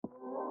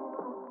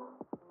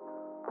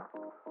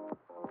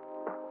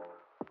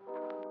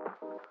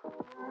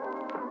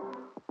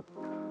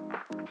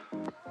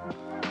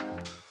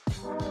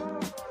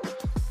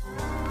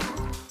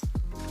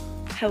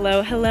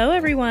Hello,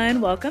 everyone.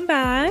 Welcome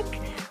back.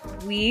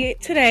 We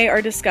today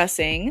are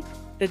discussing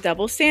the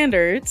double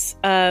standards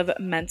of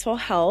mental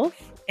health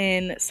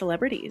in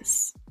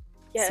celebrities.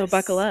 Yes. So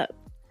buckle up.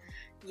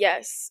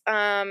 Yes.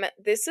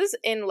 This is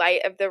in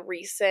light of the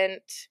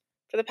recent,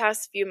 for the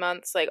past few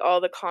months, like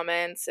all the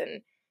comments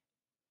and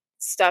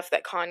stuff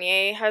that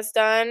Kanye has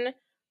done.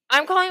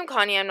 I'm calling him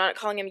Kanye. I'm not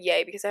calling him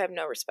Ye because I have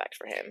no respect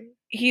for him.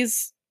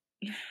 He's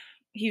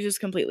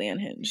just completely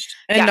unhinged.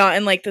 And not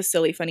in like the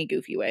silly, funny,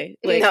 goofy way.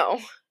 Like, no.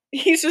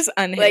 He's just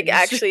unhinged. Like,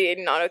 actually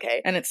not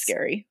okay. And it's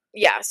scary.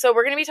 Yeah. So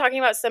we're going to be talking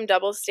about some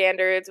double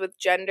standards with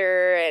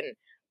gender and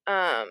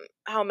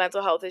how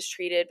mental health is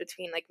treated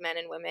between like men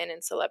and women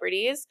and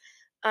celebrities.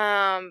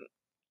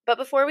 But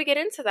before we get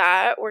into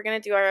that, we're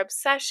going to do our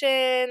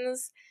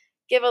obsessions,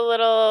 give a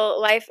little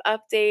life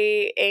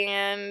update,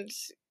 and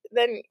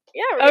then,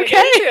 yeah, we're going to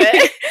get into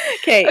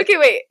it. Okay,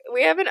 wait.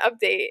 We have an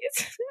update.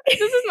 This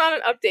is not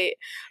an update.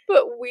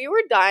 But we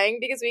were dying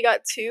because we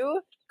got 2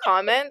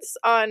 comments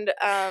on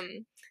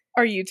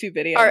our YouTube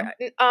video.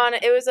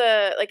 It was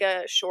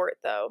a short,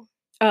 though.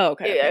 Oh,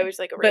 okay. It was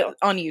like a reel.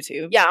 But on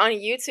YouTube. Yeah, on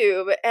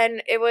YouTube.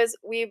 And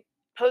we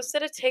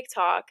posted a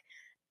TikTok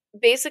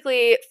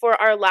basically for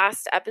our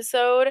last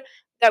episode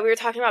that we were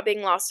talking about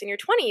being lost in your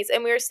 20s.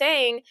 And we were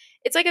saying,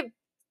 it's like a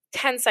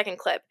 10-second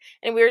clip.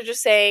 And we were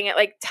just saying,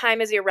 like,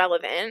 time is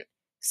irrelevant.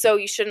 So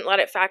you shouldn't let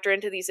it factor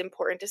into these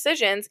important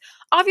decisions.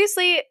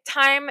 Obviously,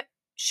 time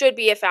should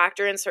be a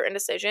factor in certain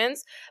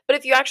decisions. But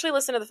if you actually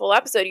listen to the full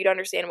episode, you'd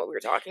understand what we were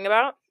talking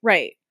about.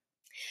 Right.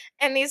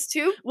 And these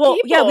 2 people...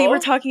 yeah, we were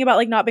talking about,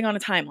 like, not being on a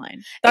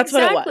timeline. That's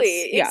what it was.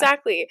 Yeah.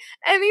 Exactly.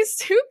 And these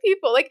 2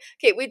 people, like,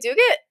 okay, we do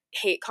get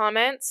hate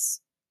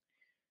comments.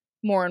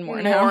 More and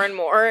more now. More and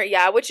more,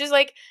 yeah, which is,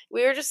 like,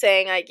 we were just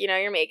saying, like, you know,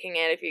 you're making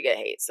it if you get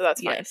hate, so that's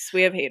fine. Yes,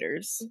 we have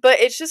haters. But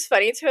it's just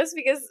funny to us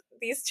because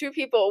these 2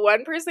 people,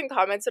 one person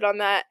commented on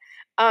that,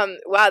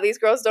 wow, these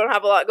girls don't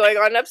have a lot going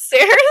on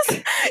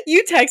upstairs.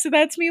 You texted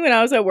that to me when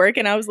I was at work,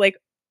 and I was like,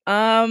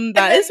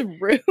 that is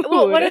rude.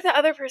 Well, what did the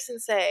other person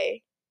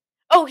say?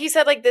 Oh, he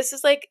said, like, this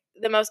is, like,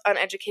 the most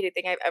uneducated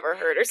thing I've ever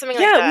heard, or something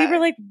like that. Yeah, we were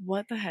like,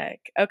 what the heck?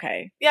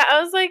 Okay. Yeah,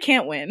 I was like...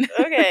 Can't win.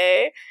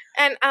 Okay.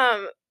 And,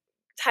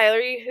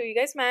 Tyler, who you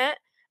guys met,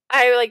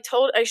 I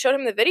showed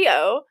him the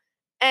video,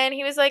 and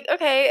he was like,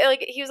 okay,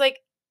 like, he was like,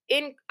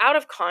 out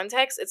of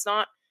context, it's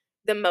not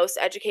the most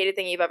educated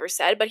thing you've ever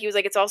said, but he was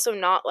like, it's also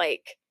not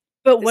like,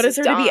 but what is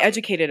there to be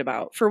educated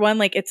about? For one,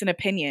 like, it's an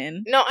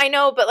opinion. No, I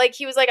know, but like,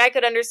 he was like, I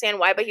could understand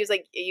why, but he was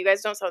like, you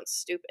guys don't sound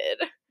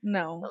stupid.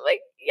 No. I'm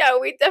like, yeah,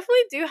 we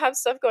definitely do have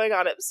stuff going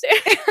on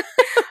upstairs.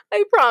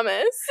 I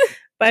promise.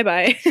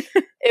 Bye-bye.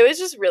 It was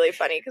just really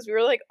funny because we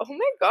were like, oh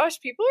my gosh,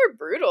 people are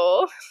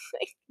brutal.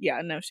 Like,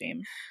 yeah, no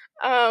shame.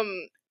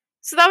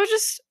 So that was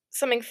just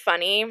something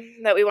funny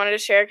that we wanted to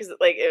share because,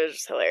 like, it was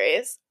just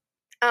hilarious.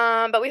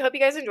 But we hope you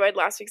guys enjoyed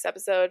last week's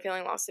episode,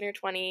 feeling lost in your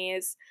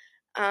 20s.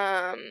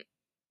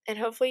 And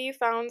hopefully you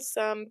found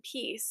some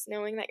peace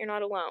knowing that you're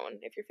not alone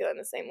if you're feeling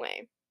the same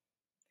way.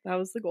 That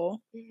was the goal.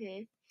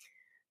 Mm-hmm.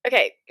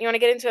 Okay, you want to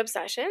get into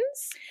obsessions?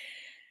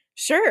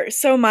 Sure.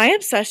 So my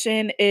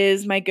obsession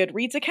is my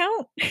Goodreads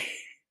account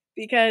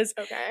because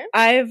okay.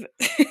 I've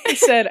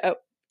said, oh,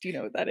 do you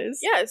know what that is?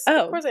 Yes,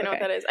 of course I know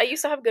what that is. I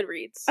used to have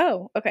Goodreads.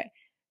 Oh, okay.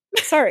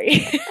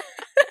 Sorry.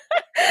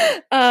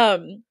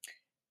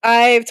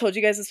 I've told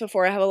you guys this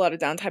before. I have a lot of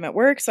downtime at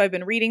work, so I've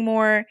been reading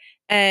more.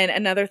 And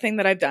another thing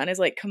that I've done is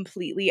like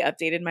completely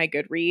updated my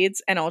Goodreads,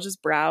 and I'll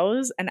just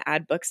browse and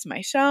add books to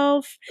my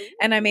shelf. Ooh.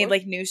 And I made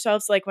like new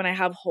shelves, like when I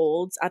have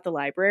holds at the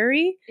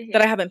library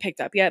that I haven't picked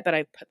up yet, but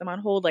I put them on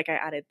hold. Like I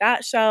added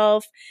that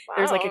shelf. Wow.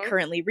 There's like a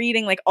currently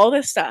reading, like all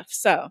this stuff.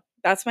 So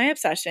that's my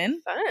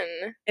obsession.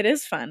 Fun. It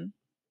is fun.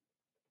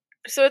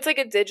 So it's like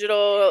a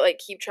digital, like,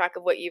 keep track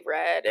of what you've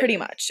read. Pretty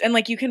much. And,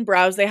 like, you can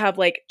browse. They have,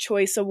 like,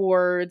 choice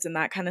awards and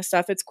that kind of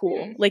stuff. It's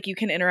cool. Mm. Like, you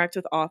can interact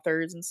with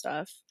authors and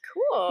stuff.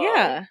 Cool.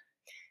 Yeah.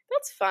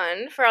 That's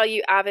fun for all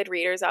you avid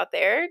readers out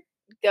there.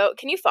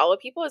 Can you follow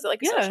people? Is it,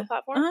 like, a social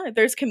platform?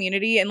 There's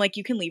community, and, like,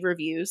 you can leave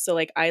reviews. So,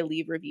 like, I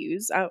leave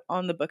reviews out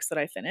on the books that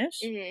I finish.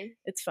 Mm-hmm.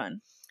 It's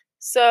fun.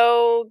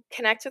 So,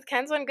 connect with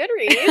Ken's on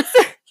Goodreads.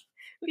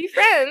 Be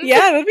friends. Yeah,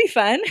 that'd be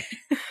fun.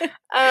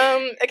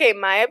 Okay,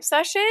 my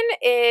obsession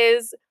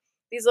is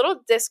these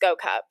little disco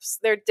cups.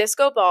 They're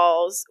disco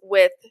balls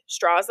with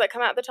straws that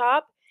come out the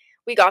top.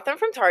 We got them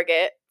from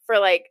Target for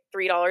like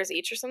 $3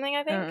 each or something,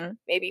 I think.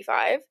 Maybe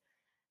 $5.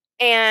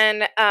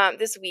 And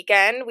this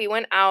weekend, we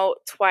went out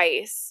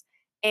twice.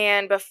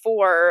 And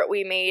before,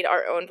 we made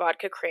our own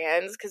vodka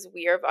crayons because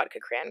we are vodka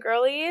crayon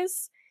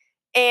girlies.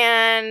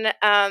 And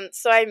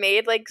so I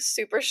made like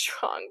super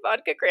strong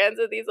vodka crayons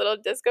with these little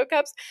disco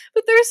cups,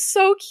 but they're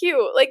so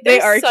cute. Like they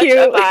are such cute.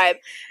 A vibe.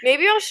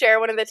 Maybe I'll share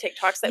one of the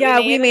TikToks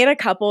that we made a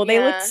couple. They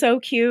look so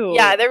cute.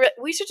 Yeah,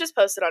 we should just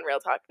post it on Real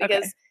Talk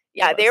because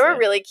they were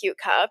really cute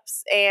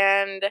cups,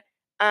 and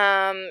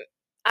I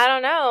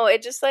don't know,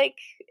 it just like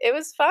it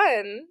was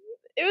fun.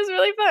 It was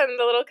really fun,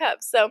 the little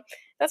cups. So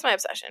that's my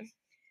obsession.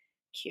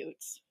 Cute.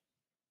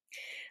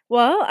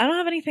 Well, I don't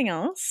have anything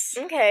else.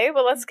 Okay,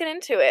 well let's get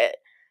into it.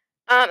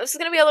 This is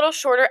going to be a little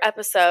shorter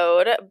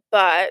episode,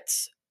 but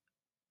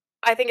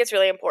I think it's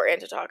really important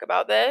to talk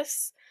about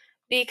this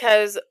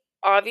because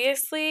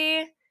obviously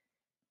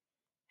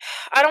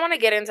I don't want to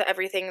get into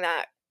everything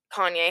that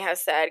Kanye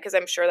has said because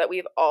I'm sure that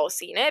we've all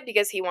seen it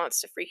because he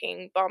wants to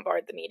freaking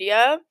bombard the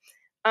media.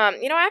 I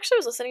actually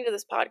was listening to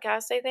this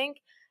podcast, I think,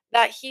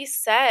 that he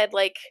said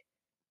like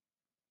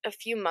a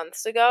few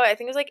months ago, I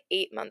think it was like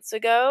 8 months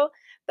ago,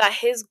 that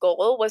his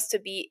goal was to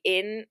be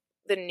in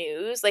the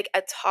news, like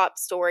a top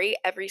story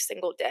every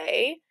single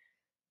day.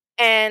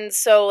 And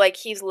so, like,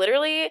 he's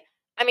literally,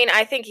 I mean,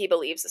 I think he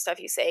believes the stuff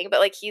he's saying, but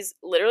like, he's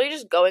literally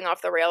just going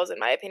off the rails, in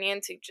my opinion,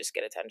 to just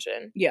get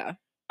attention. Yeah,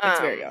 it's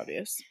very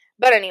obvious.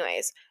 But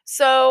anyways,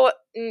 so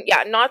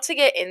yeah, not to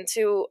get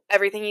into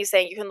everything he's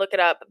saying, you can look it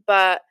up,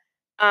 but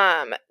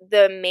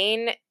the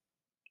main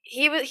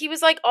he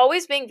was like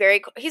always being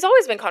he's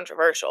always been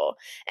controversial,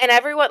 and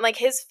everyone, like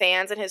his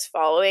fans and his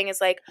following, is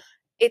like,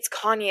 it's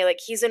Kanye, like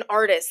he's an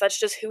artist, that's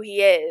just who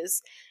he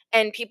is,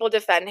 and people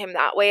defend him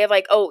that way of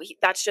like, oh,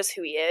 that's just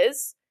who he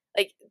is,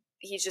 like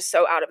he's just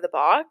so out of the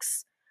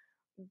box.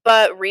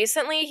 But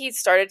recently he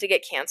started to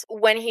get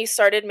canceled when he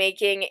started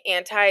making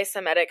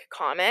anti-Semitic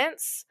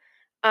comments.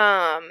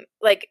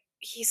 Like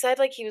he said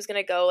like he was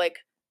gonna go like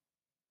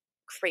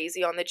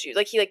crazy on the Jews.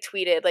 Like he like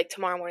tweeted like,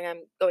 tomorrow morning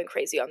I'm going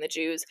crazy on the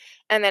Jews,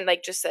 and then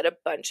like just said a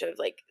bunch of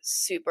like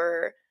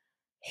super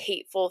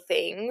hateful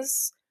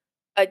things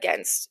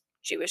against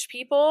Jewish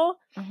people.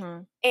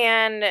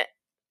 And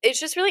it's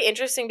just really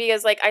interesting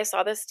because like I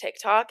saw this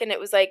TikTok and it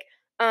was like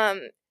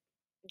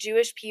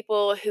Jewish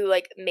people who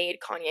like made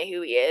Kanye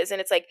who he is,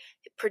 and it's like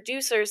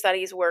producers that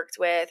he's worked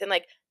with and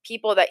like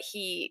people that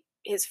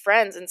his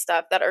friends and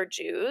stuff that are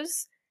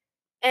Jews.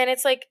 And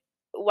it's like,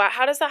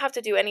 how does that have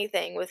to do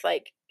anything with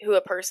like who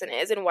a person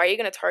is, and why are you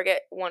going to target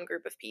one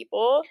group of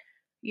people?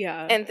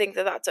 Yeah. And think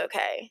that that's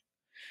okay.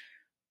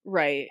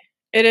 Right.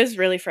 It is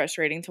really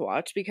frustrating to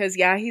watch because,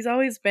 yeah, he's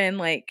always been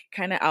like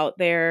kind of out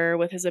there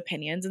with his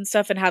opinions and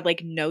stuff and had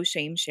like no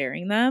shame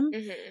sharing them.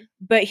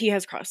 But he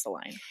has crossed the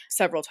line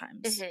several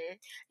times.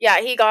 Yeah,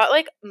 he got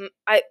like,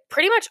 I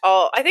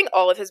think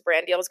all of his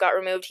brand deals got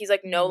removed. He's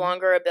like no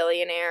longer a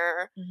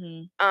billionaire.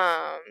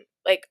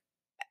 Like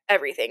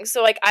everything.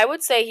 So like I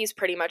would say he's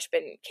pretty much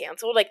been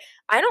canceled. Like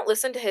I don't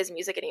listen to his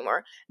music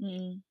anymore.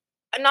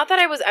 Not that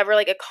I was ever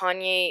like a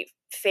Kanye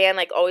fan,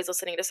 like always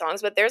listening to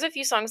songs, but there's a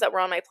few songs that were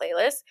on my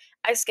playlist.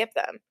 I skip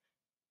them.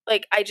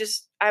 Like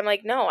I'm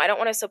like, no, I don't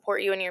want to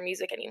support you in your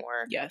music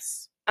anymore.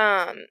 Yes.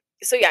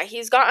 So yeah,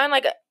 he's gotten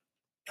like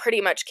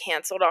pretty much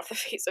canceled off the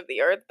face of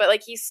the earth, but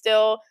like he's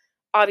still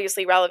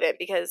obviously relevant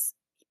because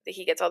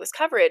he gets all this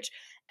coverage.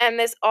 And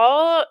this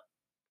all,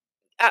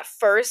 at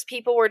first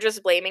people were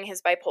just blaming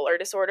his bipolar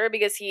disorder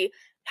because he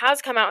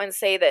has come out and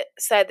said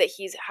that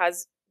he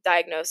has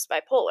diagnosed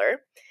bipolar.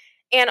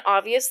 And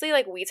obviously,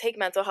 like, we take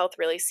mental health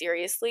really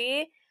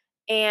seriously,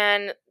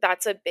 and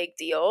that's a big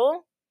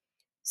deal.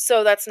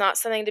 So that's not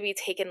something to be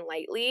taken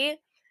lightly.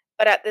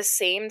 But at the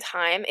same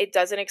time, it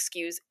doesn't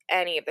excuse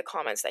any of the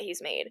comments that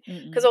he's made.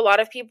 Because a lot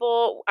of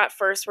people at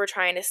first were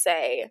trying to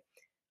say,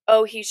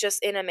 oh, he's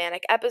just in a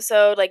manic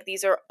episode. Like,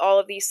 all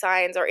of these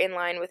signs are in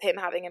line with him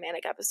having a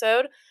manic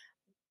episode.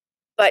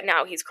 But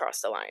now he's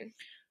crossed the line.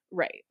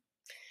 Right.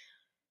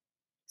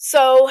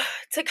 So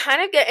to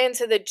kind of get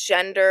into the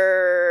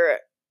gender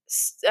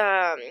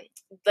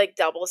like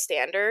double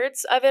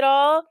standards of it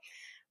all,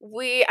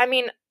 we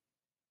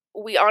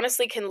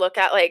honestly can look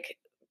at like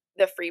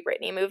the Free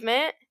Britney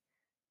movement,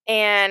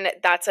 and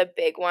that's a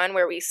big one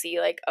where we see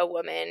like a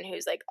woman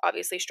who's like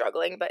obviously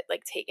struggling but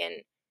like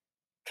taken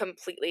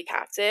completely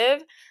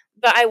captive.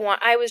 But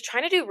I was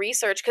trying to do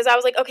research because I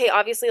was like, okay,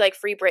 obviously like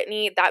Free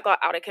Britney, that got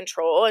out of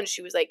control and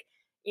she was like,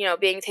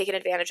 being taken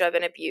advantage of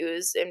and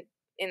abused and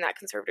in that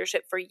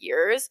conservatorship for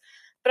years.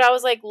 But I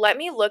was like, let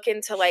me look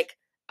into like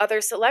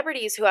other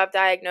celebrities who have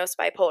diagnosed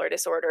bipolar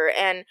disorder.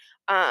 And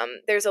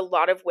there's a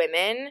lot of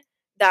women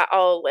that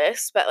I'll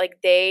list, but like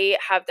they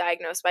have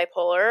diagnosed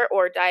bipolar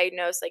or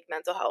diagnosed like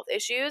mental health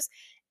issues,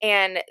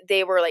 and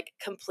they were like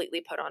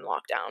completely put on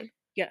lockdown.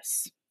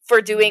 Yes.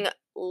 For doing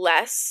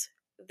less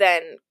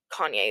than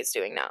Kanye is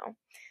doing now.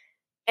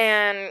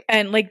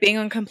 And like being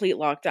on complete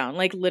lockdown,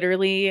 like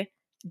literally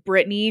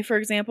Britney, for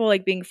example,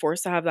 like being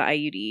forced to have the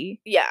IUD.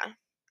 Yeah.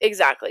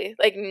 Exactly.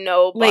 Like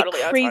no bodily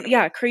autonomy.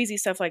 Yeah, crazy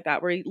stuff like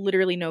that where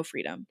literally no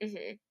freedom.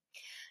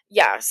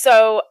 Yeah.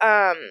 So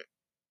I'm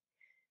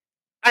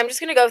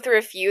just going to go through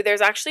a few. There's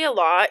actually a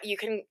lot. You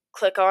can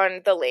click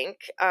on the link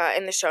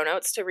in the show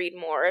notes to read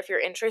more if you're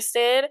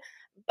interested.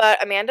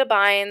 But Amanda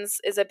Bynes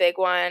is a big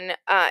one.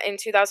 In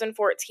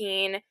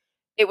 2014,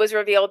 it was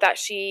revealed that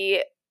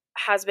she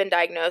has been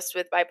diagnosed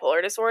with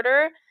bipolar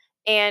disorder,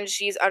 and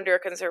she's under a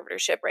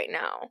conservatorship right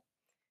now.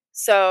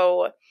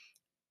 So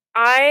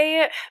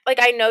I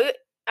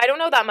don't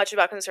know that much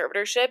about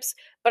conservatorships,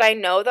 but I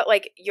know that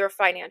like you're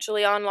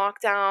financially on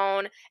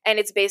lockdown, and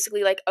it's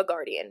basically like a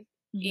guardian,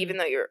 even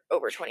though you're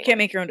over 21. Can't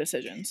make your own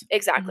decisions.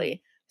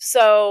 Exactly.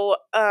 So,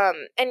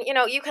 and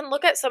you can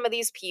look at some of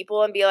these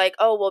people and be like,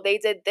 oh, well, they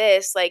did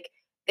this. Like,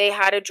 they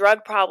had a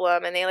drug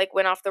problem and they like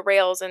went off the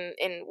rails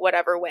in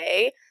whatever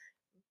way.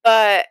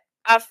 But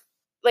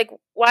like,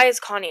 why is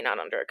Kanye not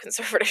under a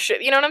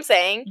conservatorship? You know what I'm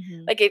saying?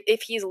 Mhm. Like,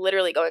 if he's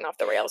literally going off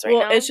the rails right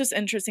Well, now. it's just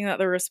interesting that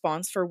the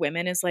response for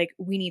women is like,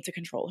 we need to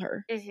control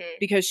her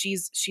because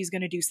she's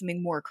going to do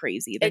something more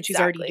crazy than she's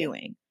already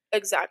doing.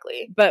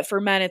 Exactly. But for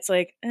men, it's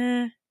like,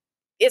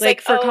 It's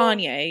like for oh,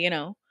 Kanye, you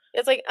know,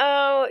 it's like,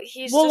 oh,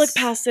 he's we'll just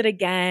look past it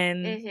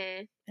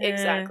again.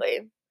 exactly.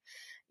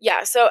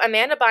 Yeah, so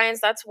Amanda Bynes,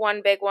 that's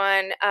one big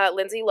one.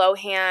 Lindsay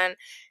Lohan.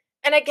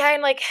 And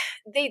again, like,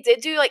 they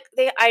did do, like,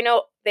 I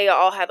know they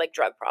all had, like,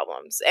 drug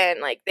problems, and,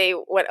 like, they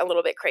went a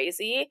little bit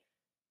crazy.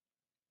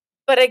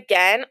 But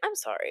again, I'm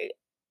sorry.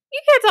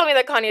 You can't tell me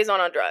that Kanye's not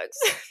on drugs.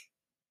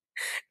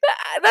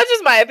 That's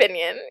just my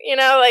opinion. You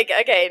know, like,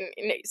 okay,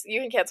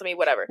 you can cancel me,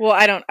 whatever.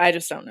 Well, I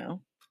just don't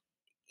know.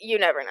 You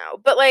never know.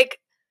 But, like,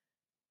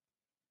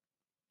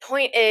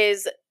 point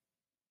is,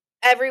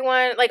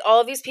 everyone, like,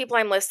 all of these people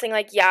I'm listing,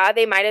 like, yeah,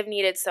 they might have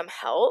needed some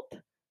help,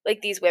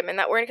 like these women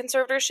that were in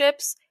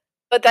conservatorships,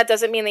 but that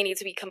doesn't mean they need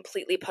to be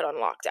completely put on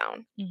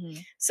lockdown.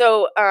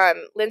 So,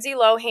 Lindsay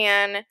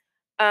Lohan,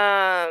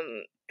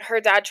 her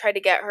dad tried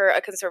to get her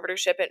a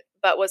conservatorship,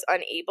 but was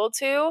unable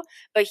to,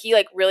 but he,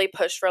 like, really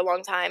pushed for a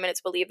long time, and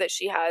it's believed that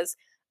she has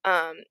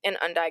an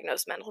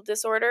undiagnosed mental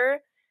disorder,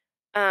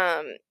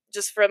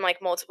 just from,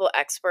 like, multiple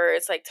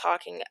experts, like,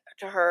 talking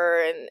to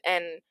her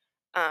and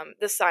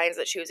the signs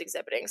that she was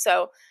exhibiting.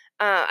 So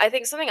I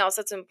think something else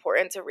that's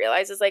important to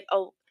realize is, like,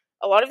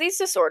 a lot of these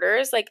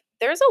disorders, like,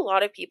 there's a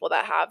lot of people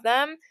that have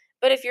them,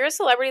 but if you're a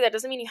celebrity, that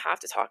doesn't mean you have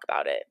to talk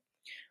about it.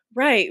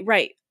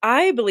 Right.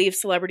 I believe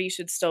celebrities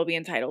should still be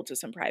entitled to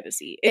some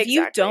privacy. If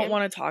you don't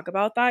want to talk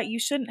about that, you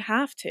shouldn't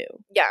have to.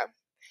 Yeah.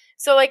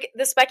 So, like,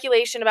 the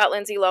speculation about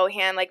Lindsay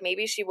Lohan, like,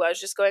 maybe she was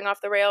just going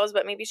off the rails,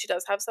 but maybe she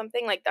does have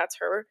something, like, that's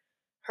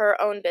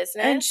her own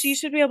business. And she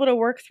should be able to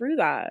work through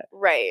that.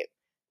 Right.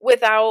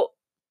 Without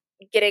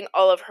getting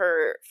all of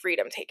her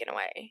freedom taken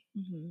away.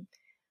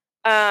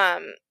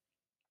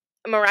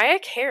 Mariah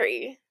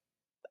Carey,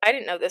 I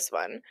didn't know this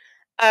one.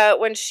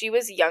 When she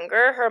was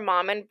younger, her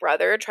mom and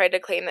brother tried to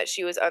claim that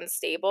she was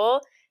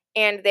unstable,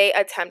 and they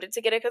attempted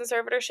to get a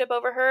conservatorship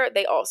over her.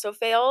 They also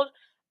failed,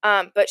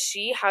 but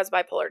she has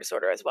bipolar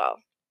disorder as well.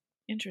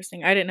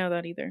 Interesting. I didn't know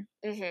that either.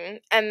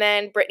 And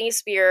then Britney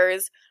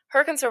Spears,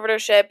 her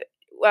conservatorship,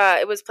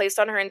 it was placed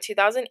on her in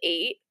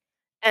 2008,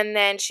 and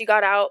then she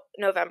got out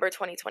November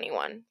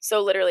 2021.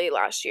 So literally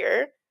last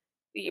year,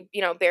 you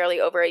know,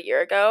 barely over a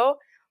year ago.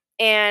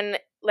 And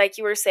like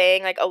you were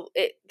saying, like,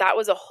 that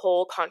was a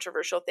whole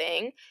controversial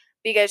thing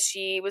because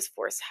she was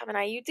forced to have an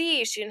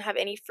IUD. She didn't have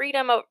any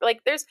freedom. Like,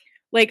 there's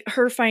like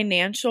her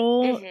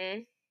financial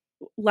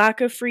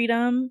lack of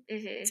freedom.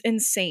 It's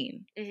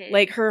insane.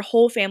 Like, her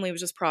whole family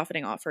was just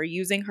profiting off her,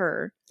 using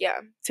her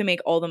to make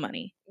all the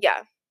money.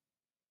 Yeah.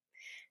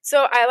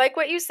 So I like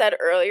what you said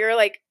earlier.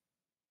 Like,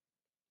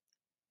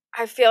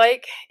 I feel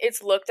like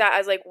it's looked at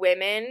as, like,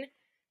 women,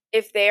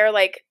 if they're,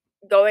 like,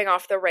 going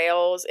off the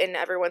rails in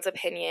everyone's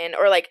opinion,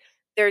 or, like,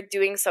 they're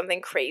doing something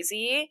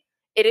crazy,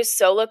 it is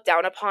so looked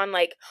down upon,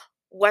 like,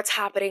 what's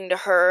happening to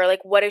her?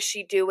 Like, what is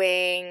she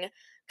doing?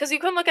 Because you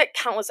can look at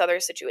countless other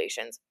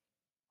situations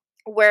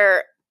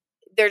where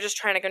they're just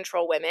trying to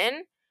control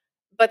women.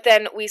 But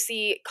then we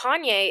see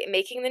Kanye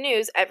making the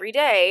news every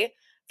day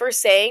for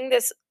saying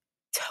this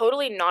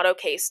totally not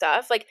okay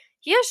stuff. Like,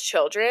 he has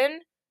children.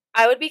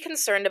 I would be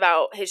concerned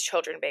about his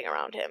children being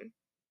around him.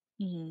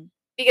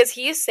 Because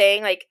he is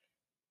saying, like,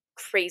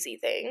 crazy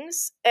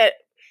things. I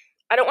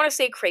don't want to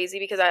say crazy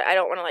because I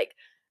don't want to, like,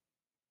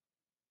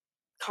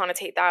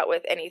 connotate that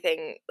with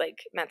anything like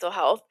mental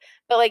health.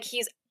 But, like,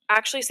 he's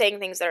actually saying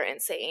things that are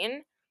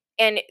insane.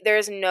 And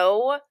there's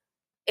no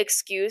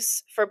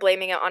excuse for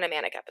blaming it on a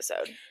manic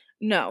episode.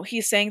 No,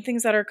 he's saying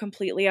things that are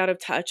completely out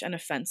of touch and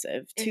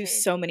offensive to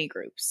so many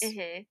groups.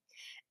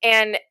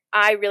 And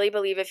I really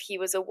believe if he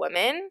was a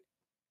woman,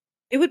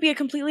 it would be a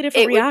completely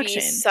different reaction. It would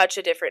be such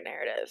a different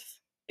narrative.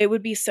 It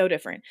would be so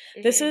different.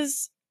 This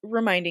is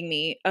reminding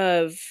me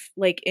of,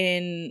 like,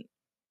 in,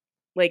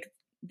 like,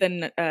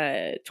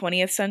 the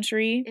 20th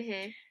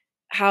century,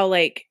 how,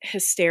 like,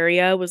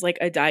 hysteria was, like,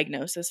 a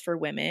diagnosis for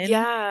women.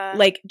 Yeah.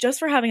 Like, just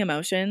for having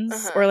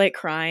emotions or, like,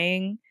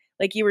 crying.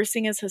 Like, you were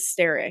seen as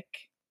hysteric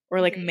or,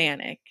 like,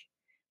 manic.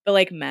 But,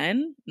 like,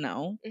 men,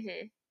 no.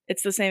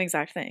 It's the same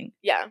exact thing.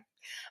 Yeah.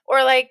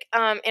 Or, like,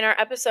 in our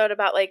episode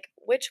about, like,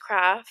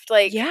 witchcraft,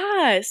 like...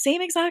 Yeah,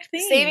 same exact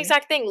thing. Same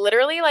exact thing.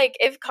 Literally, like,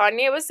 if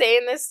Kanye was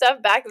saying this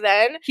stuff back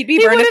then... He'd be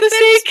burned at the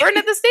stake. Burned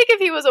at the stake if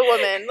he was a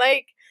woman.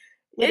 Like,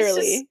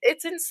 literally.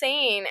 It's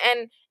insane.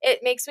 And it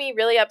makes me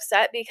really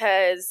upset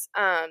because,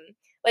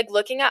 like,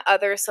 looking at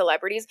other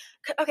celebrities...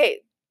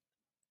 Okay,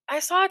 I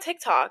saw a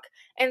TikTok,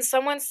 and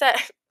someone said...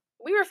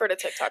 We refer to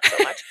TikTok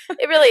so much.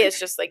 It really is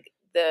just, like,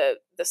 the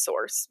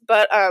source.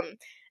 But, I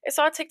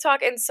saw a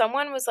TikTok, and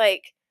someone was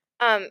like...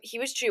 he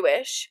was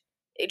Jewish,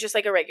 just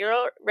like a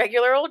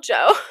regular old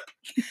Joe,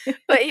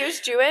 but he was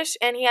Jewish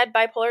and he had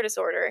bipolar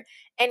disorder.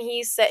 And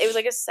he said it was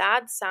like a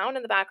sad sound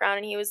in the background,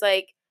 and he was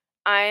like,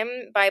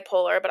 I'm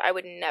bipolar, but I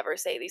would never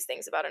say these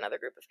things about another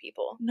group of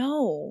people.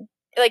 No.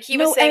 Like, he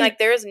was No, saying, and like,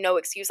 there is no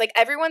excuse. Like,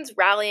 everyone's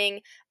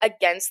rallying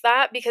against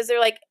that because they're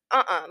like,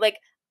 like,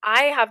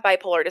 I have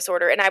bipolar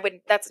disorder, and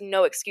that's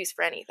no excuse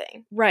for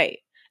anything. right.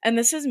 And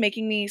this is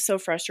making me so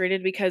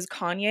frustrated because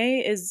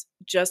Kanye is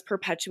just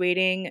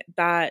perpetuating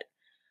that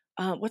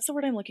what's the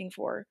word I'm looking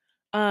for?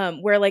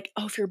 Where like,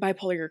 oh, if you're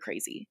bipolar, you're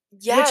crazy.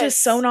 Which is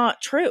so Yes.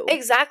 not true.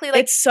 Exactly.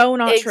 Like, It's so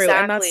not true.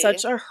 And that's exactly.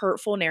 such a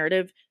hurtful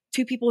narrative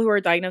to people who are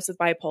diagnosed with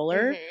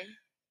bipolar. Mhm.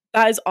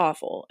 That is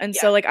awful. And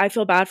so Yeah. like I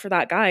feel bad for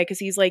that guy because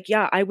he's like,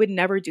 yeah, I would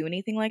never do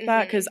anything like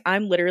that because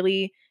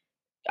Mhm.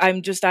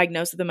 I'm just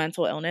diagnosed with a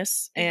mental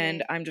illness and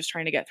Mhm. I'm just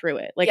trying to get through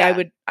it. Like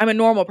Yeah. I'm a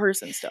normal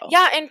person still.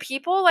 Yeah, and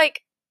people,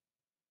 like,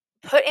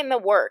 put in the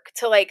work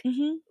to, like,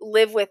 Mhm.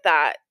 live with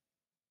that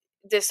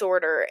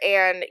disorder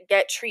and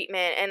get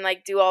treatment and,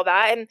 like, do all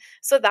that, and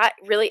so that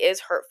really is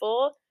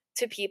hurtful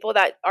to people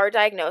that are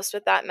diagnosed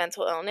with that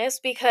mental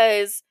illness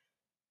because,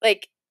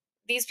 like,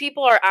 these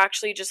people are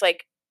actually just,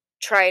 like,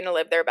 trying to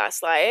live their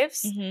best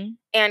lives Mhm.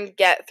 and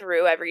get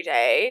through every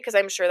day, because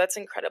I'm sure that's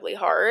incredibly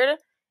hard,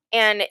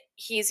 and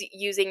he's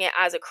using it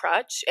as a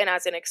crutch and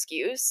as an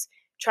excuse,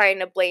 trying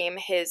to blame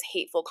his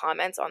hateful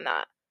comments on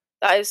that.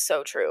 That is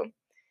so true.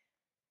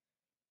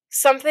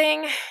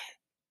 Something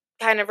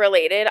kind of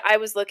related, I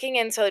was looking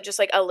into just,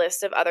 like, a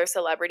list of other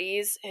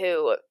celebrities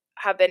who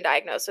have been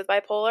diagnosed with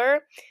bipolar,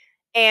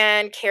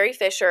 and Carrie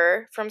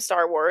Fisher from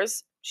Star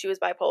Wars, she was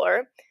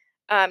bipolar.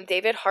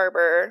 David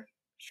Harbour,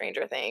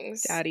 Stranger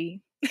Things.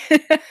 Daddy.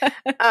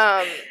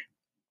 Um,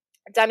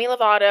 Demi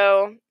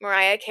Lovato,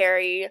 Mariah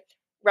Carey,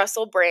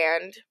 Russell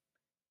Brand,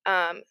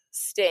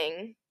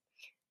 Sting,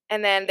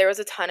 and then there was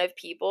a ton of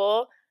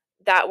people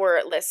that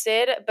were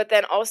listed, but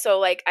then also,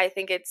 like, I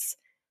think it's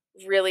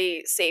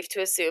really safe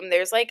to assume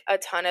there's, like, a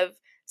ton of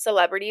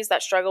celebrities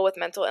that struggle with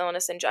mental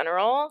illness in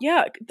general.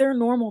 Yeah, they're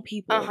normal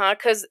people.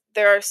 Because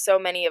there are so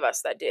many of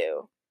us that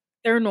do.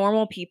 They're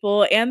normal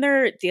people and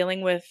they're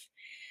dealing with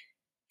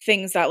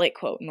things that like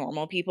quote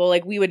normal people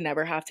like we would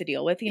never have to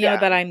deal with, Yeah.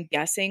 that I'm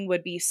guessing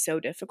would be so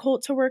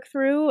difficult to work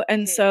through.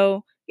 And Mhm.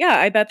 so, yeah,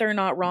 I bet they're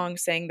not wrong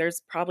saying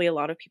there's probably a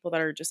lot of people that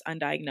are just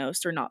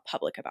undiagnosed or not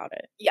public about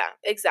it. Yeah,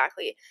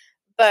 exactly.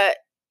 But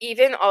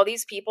even all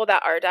these people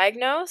that are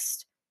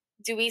diagnosed,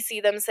 do we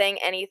see them saying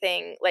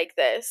anything like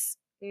this?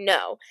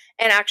 No.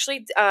 And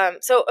actually,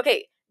 so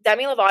okay,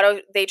 Demi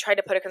Lovato, they tried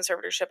to put a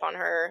conservatorship on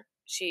her.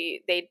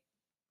 They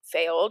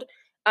failed.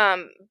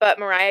 But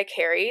Mariah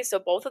Carey, so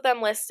both of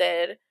them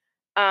listed,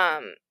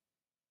 um,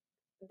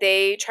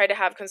 they tried to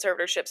have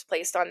conservatorships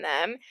placed on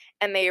them,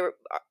 and they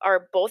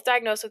are both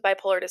diagnosed with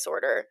bipolar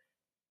disorder.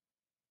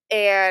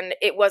 And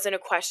it wasn't a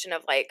question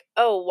of, like,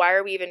 oh, why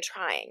are we even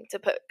trying to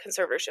put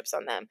conservatorships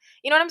on them?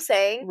 You know what I'm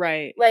saying?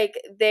 Right. Like,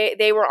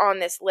 they were on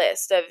this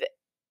list of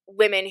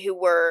women who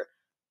were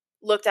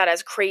looked at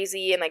as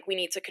crazy and, like, we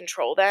need to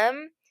control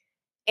them,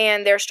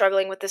 and they're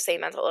struggling with the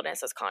same mental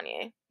illness as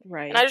Kanye. And I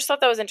Right. just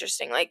thought that was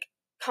interesting. Like,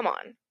 come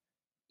on.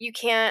 You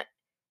can't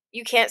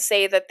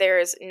say that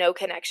there's no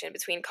connection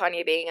between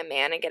Kanye being a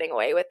man and getting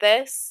away with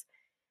this.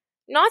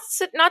 Not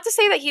to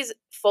say that he's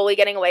fully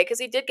getting away, because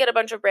he did get a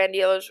bunch of brand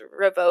deals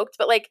revoked,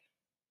 but, like,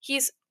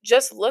 he's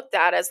just looked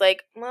at as,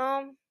 like,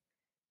 well,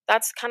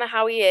 that's kind of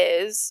how he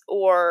is,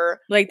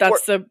 or Like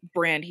that's the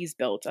brand he's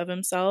built of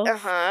himself.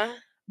 uh-huh.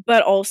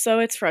 But also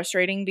it's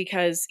frustrating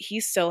because he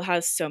still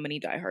has so many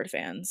diehard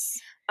fans.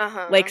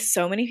 Uh-huh. Like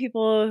so many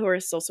people who are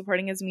still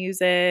supporting his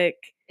music,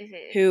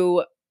 Mhm.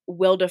 who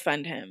will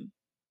defend him.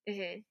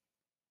 Mhm.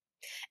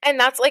 And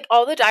that's, like,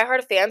 all the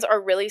diehard fans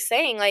are really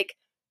saying, like,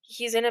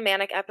 he's in a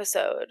manic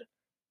episode.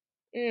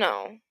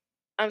 No.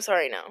 I'm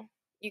sorry, no.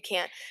 You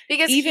can't.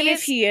 Because Even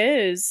if he's he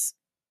is,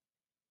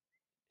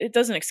 it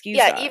doesn't excuse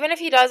Yeah, that. even if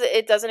he does it,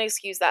 it doesn't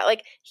excuse that.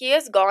 Like, he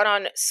has gone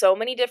on so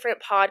many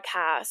different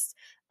podcasts.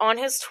 On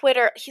his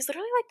Twitter, he's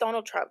literally like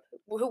Donald Trump,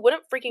 who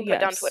wouldn't freaking put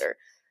down Yes. Twitter.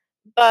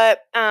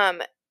 But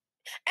and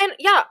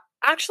yeah,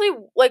 actually,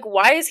 like,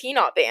 why is he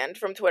not banned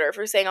from Twitter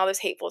for saying all this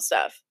hateful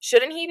stuff?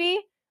 Shouldn't he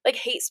be? Like,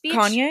 hate speech?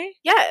 Kanye?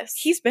 Yes.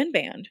 He's been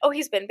banned. Oh,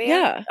 he's been banned?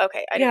 Yeah.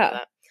 Okay, I didn't know Yeah.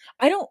 that.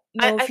 I don't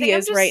know I if he think I'm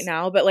is right just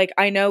now, but like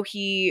I know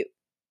he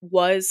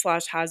was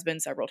 / has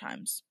been several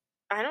times.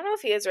 I don't know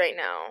if he is right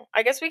now.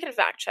 I guess we can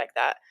fact check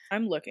that.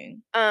 I'm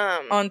looking.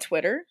 Um, On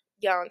Twitter?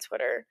 yeah, on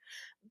Twitter.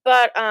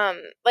 But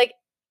like,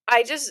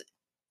 I just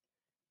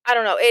I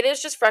don't know. It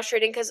is just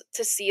frustrating because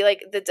to see,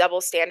 like, the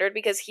double standard,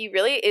 because he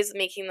really is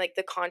making, like,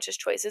 the conscious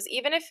choices.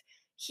 Even if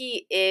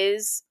he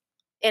is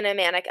in a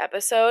manic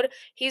episode,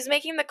 he's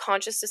making the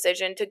conscious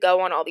decision to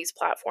go on all these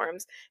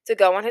platforms, to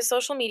go on his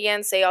social media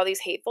and say all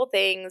these hateful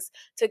things,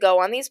 to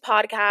go on these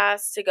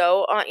podcasts, to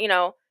go on,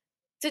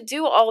 to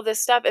do all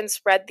this stuff and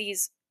spread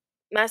these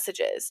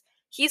messages.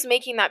 He's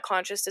making that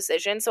conscious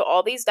decision. So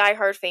all these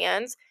diehard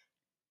fans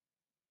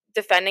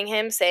defending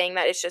him, saying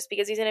that it's just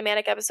because he's in a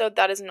manic episode,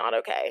 that is not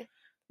okay.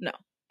 No.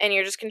 And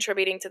you're just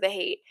contributing to the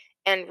hate.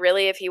 And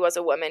really, if he was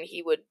a woman,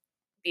 he would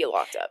be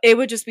locked up. It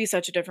would just be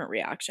such a different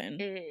reaction.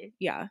 Mm-hmm.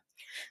 Yeah.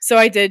 So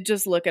I did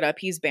just look it up.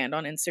 He's banned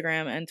on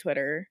Instagram and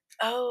Twitter.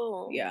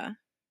 Oh. Yeah.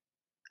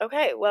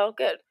 Okay, well,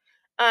 good.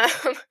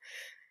 Um,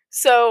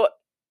 so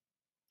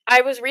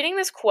I was reading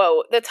this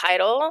quote. The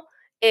title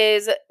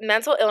is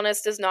 "Mental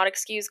illness does not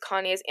excuse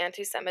Kanye's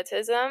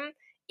anti-Semitism,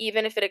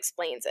 even if it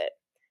explains it."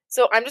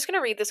 So I'm just going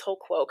to read this whole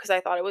quote because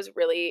I thought it was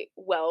really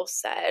well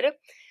said.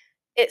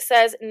 It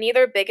says,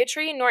 "Neither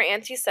bigotry nor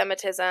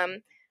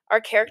anti-Semitism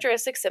are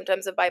characteristic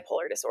symptoms of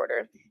bipolar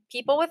disorder.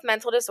 People with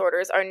mental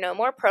disorders are no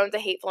more prone to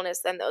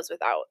hatefulness than those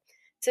without.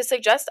 To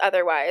suggest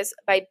otherwise,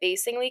 by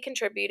basingly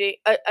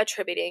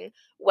attributing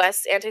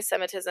West's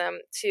anti-Semitism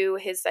to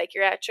his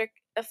psychiatric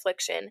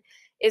affliction,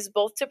 is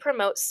both to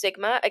promote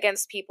stigma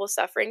against people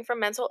suffering from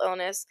mental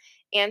illness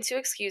and to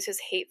excuse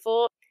his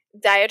hateful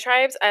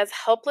diatribes as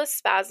helpless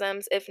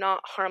spasms, if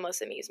not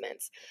harmless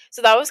amusements."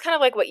 So that was kind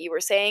of like what you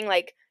were saying,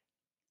 like,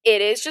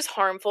 it is just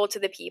harmful to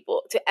the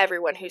people, to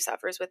everyone who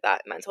suffers with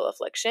that mental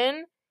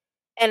affliction.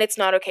 And it's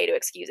not okay to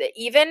excuse it.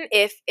 Even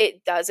if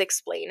it does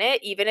explain it,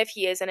 even if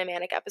he is in a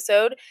manic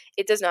episode,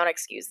 it does not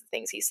excuse the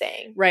things he's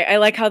saying. Right. I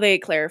like how they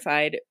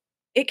clarified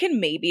it can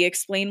maybe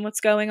explain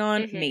what's going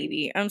on. Mhm.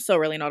 Maybe. I'm still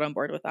really not on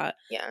board with that.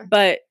 Yeah.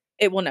 But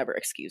it will never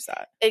excuse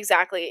that.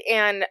 Exactly.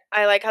 And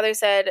I like how they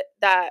said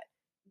that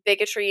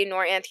bigotry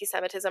nor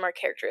anti-Semitism are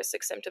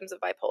characteristic symptoms of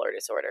bipolar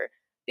disorder.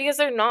 Because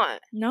they're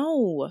not.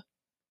 No.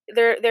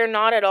 They're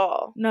not at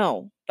all.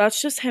 No.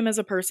 That's just him as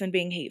a person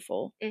being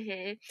hateful.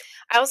 I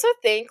also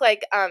think,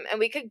 like, and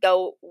we could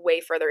go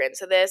way further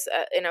into this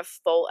in a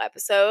full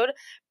episode,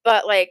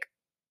 but like,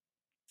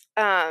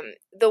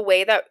 the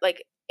way that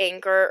like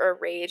anger or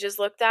rage is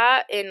looked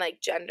at in like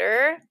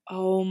gender.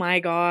 Oh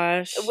my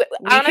gosh.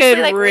 Honestly,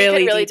 like we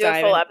could really do a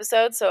dive full in.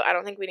 episode, so I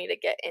don't think we need to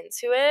get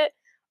into it.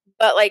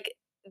 But like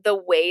the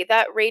way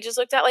that rage is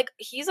looked at, like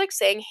he's like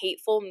saying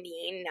hateful,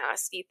 mean,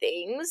 nasty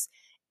things.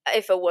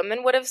 If a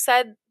woman would have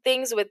said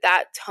things with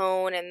that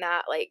tone and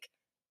that like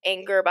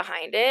anger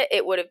behind it,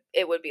 it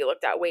would be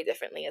looked at way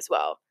differently as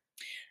well.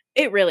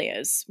 It really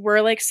is.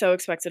 We're like so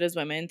expected as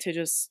women to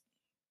just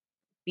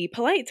be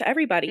polite to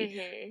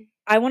everybody.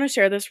 I want to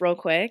share this real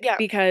quick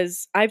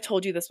because I've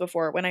told you this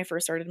before. When I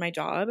first started my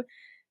job,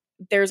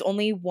 there's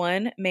only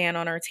one man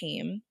on our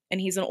team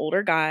and he's an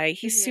older guy.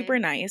 He's super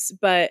nice,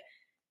 but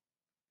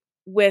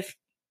with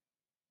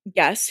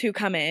guests who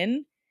come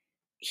in,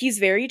 he's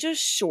very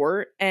just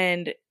short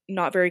and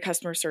not very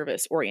customer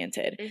service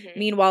oriented.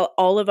 Meanwhile,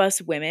 all of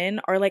us women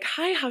are like,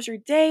 "Hi, how's your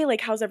day?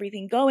 Like, how's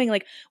everything going?"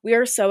 Like, we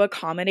are so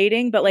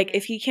accommodating, but like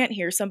if he can't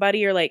hear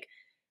somebody or like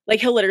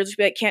he'll literally just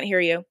be like, "Can't hear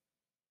you."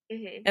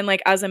 And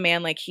like as a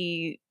man, like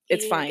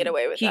it's fine. Get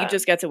away with he that.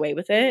 Just gets away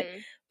with it.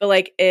 But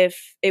like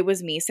if it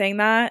was me saying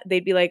that,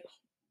 they'd be like,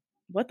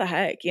 "What the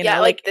heck?" You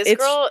know, like this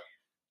girl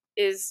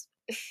is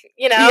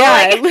you know,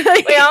 like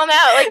we all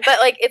know, like, but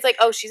like it's like,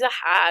 oh, she's a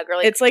hag, or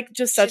like it's like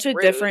just such a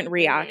rude. different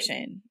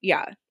reaction.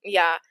 Yeah,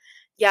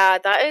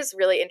 that is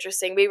really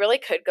interesting. We really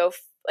could go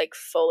like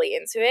fully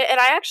into it, and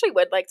I actually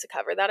would like to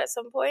cover that at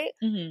some point.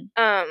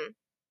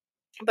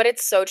 But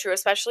it's so true,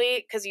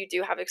 especially because you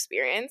do have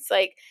experience.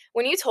 Like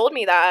when you told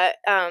me that,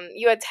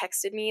 you had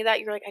texted me that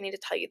you were like, "I need to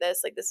tell you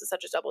this. Like this is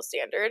such a double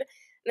standard."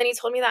 And then you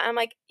told me that, and I'm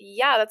like,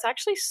 "Yeah, that's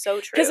actually so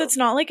true." Because it's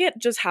not like it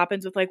just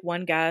happens with like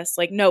one guest.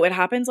 Like no, it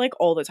happens like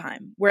all the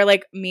time. Where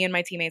like me and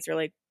my teammates are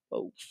like,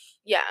 "Whoa."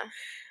 Yeah.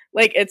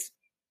 Like it's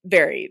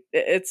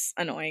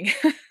annoying.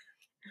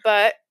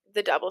 But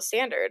the double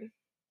standard.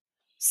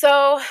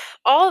 So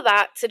all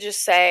that to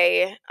just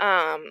say,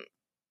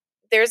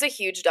 there's a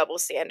huge double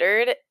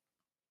standard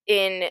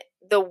in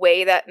the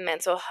way that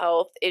mental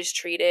health is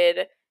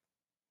treated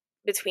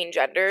between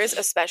genders,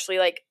 especially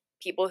like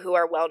people who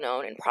are well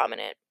known and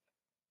prominent.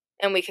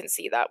 And we can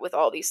see that with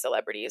all these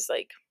celebrities.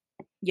 Like,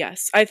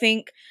 yes, I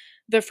think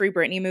the Free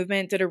Britney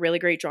movement did a really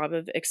great job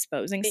of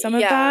exposing some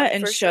of that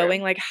and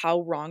showing like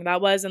how wrong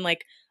that was, and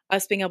like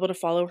us being able to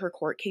follow her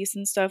court case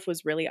and stuff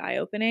was really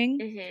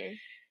eye-opening.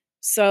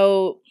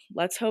 So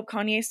let's hope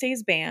Kanye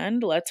stays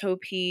banned. Let's hope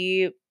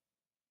he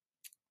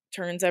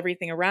turns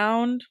everything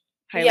around.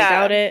 Highly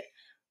doubt it.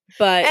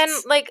 But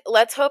like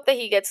let's hope that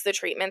he gets the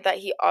treatment that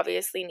he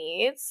obviously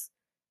needs,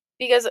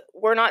 because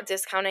we're not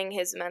discounting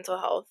his mental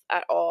health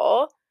at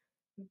all,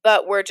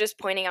 but we're just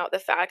pointing out the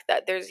fact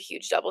that there's a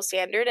huge double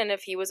standard, and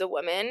if he was a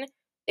woman,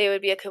 it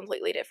would be a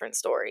completely different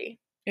story.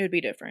 It would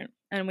be different,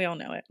 and we all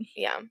know it.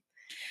 Yeah.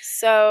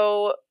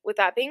 So with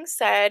that being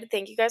said,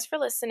 thank you guys for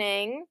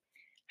listening.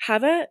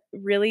 Have a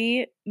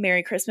really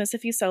Merry Christmas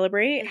if you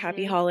celebrate.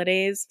 Happy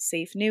holidays.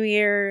 Safe New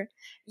Year.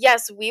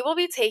 Yes, we will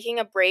be taking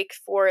a break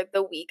for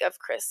the week of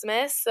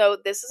Christmas. So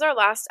this is our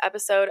last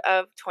episode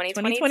of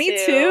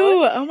 2022.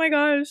 Oh my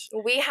gosh.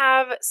 We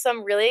have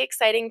some really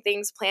exciting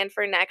things planned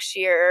for next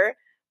year.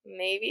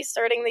 Maybe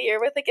starting the year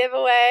with a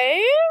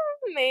giveaway.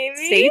 Maybe.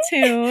 Stay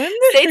tuned.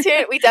 Stay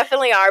tuned. We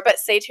definitely are, but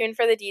stay tuned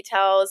for the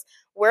details.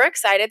 We're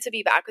excited to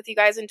be back with you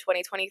guys in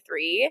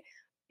 2023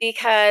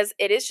 because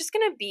it is just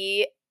going to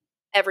be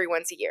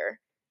everyone's year.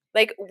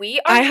 Like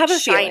we are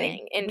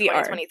shining in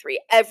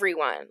 2023.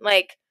 Everyone,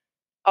 like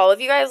all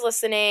of you guys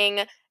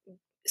listening,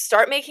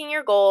 start making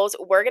your goals.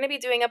 We're going to be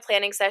doing a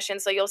planning session.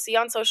 So you'll see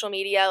on social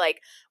media,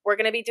 like, we're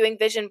going to be doing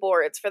vision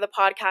boards for the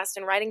podcast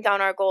and writing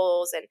down our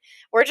goals. And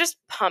we're just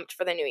pumped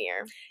for the new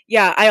year.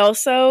 Yeah, I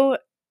also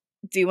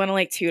do want to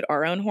like toot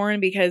our own horn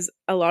because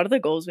a lot of the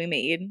goals we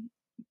made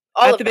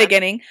at the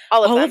beginning,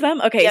 all of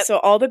them. Okay, yep. So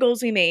all the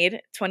goals we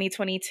made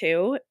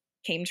 2022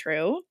 came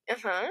true.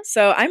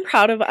 So I'm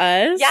proud of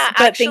us. Yeah,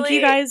 but actually, thank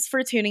you guys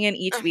for tuning in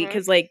each week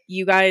because like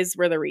you guys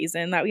were the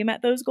reason that we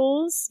met those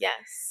goals.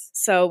 Yes.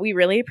 So we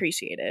really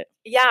appreciate it.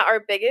 Yeah,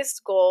 our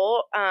biggest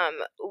goal,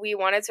 we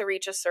wanted to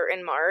reach a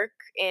certain mark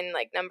in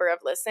like number of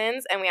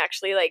listens, and we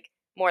actually like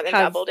more than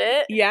doubled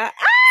it. Yeah.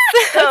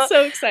 That's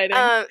so exciting.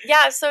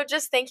 Yeah, so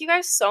just thank you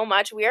guys so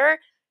much. We are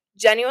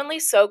genuinely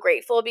so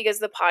grateful because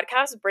the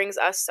podcast brings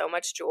us so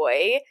much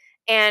joy,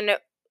 and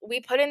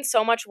we put in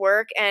so much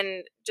work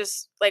and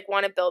just like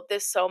want to build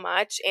this so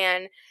much.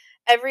 And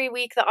every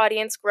week the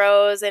audience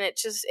grows, and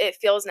it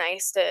feels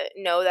nice to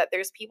know that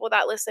there's people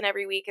that listen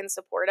every week and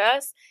support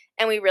us.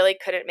 And we really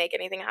couldn't make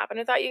anything happen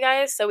without you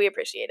guys. So we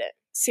appreciate it.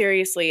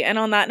 Seriously. And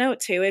on that note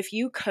too, if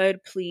you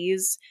could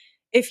please,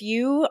 if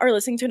you are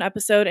listening to an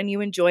episode and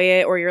you enjoy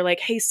it, or you're like,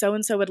 hey,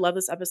 so-and-so would love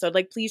this episode,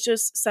 like, please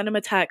just send them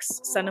a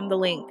text, send them the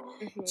link,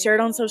 share it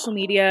on social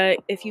media.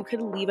 If you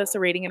could leave us a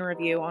rating and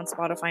review on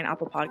Spotify and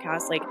Apple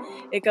Podcasts, like,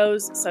 it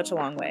goes such a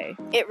long way.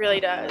 It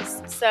really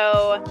does.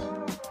 So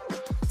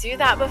do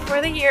that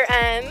before the year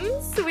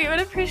ends. We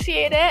would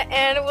appreciate it.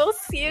 And we'll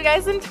see you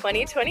guys in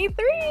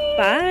 2023.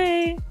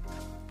 Bye.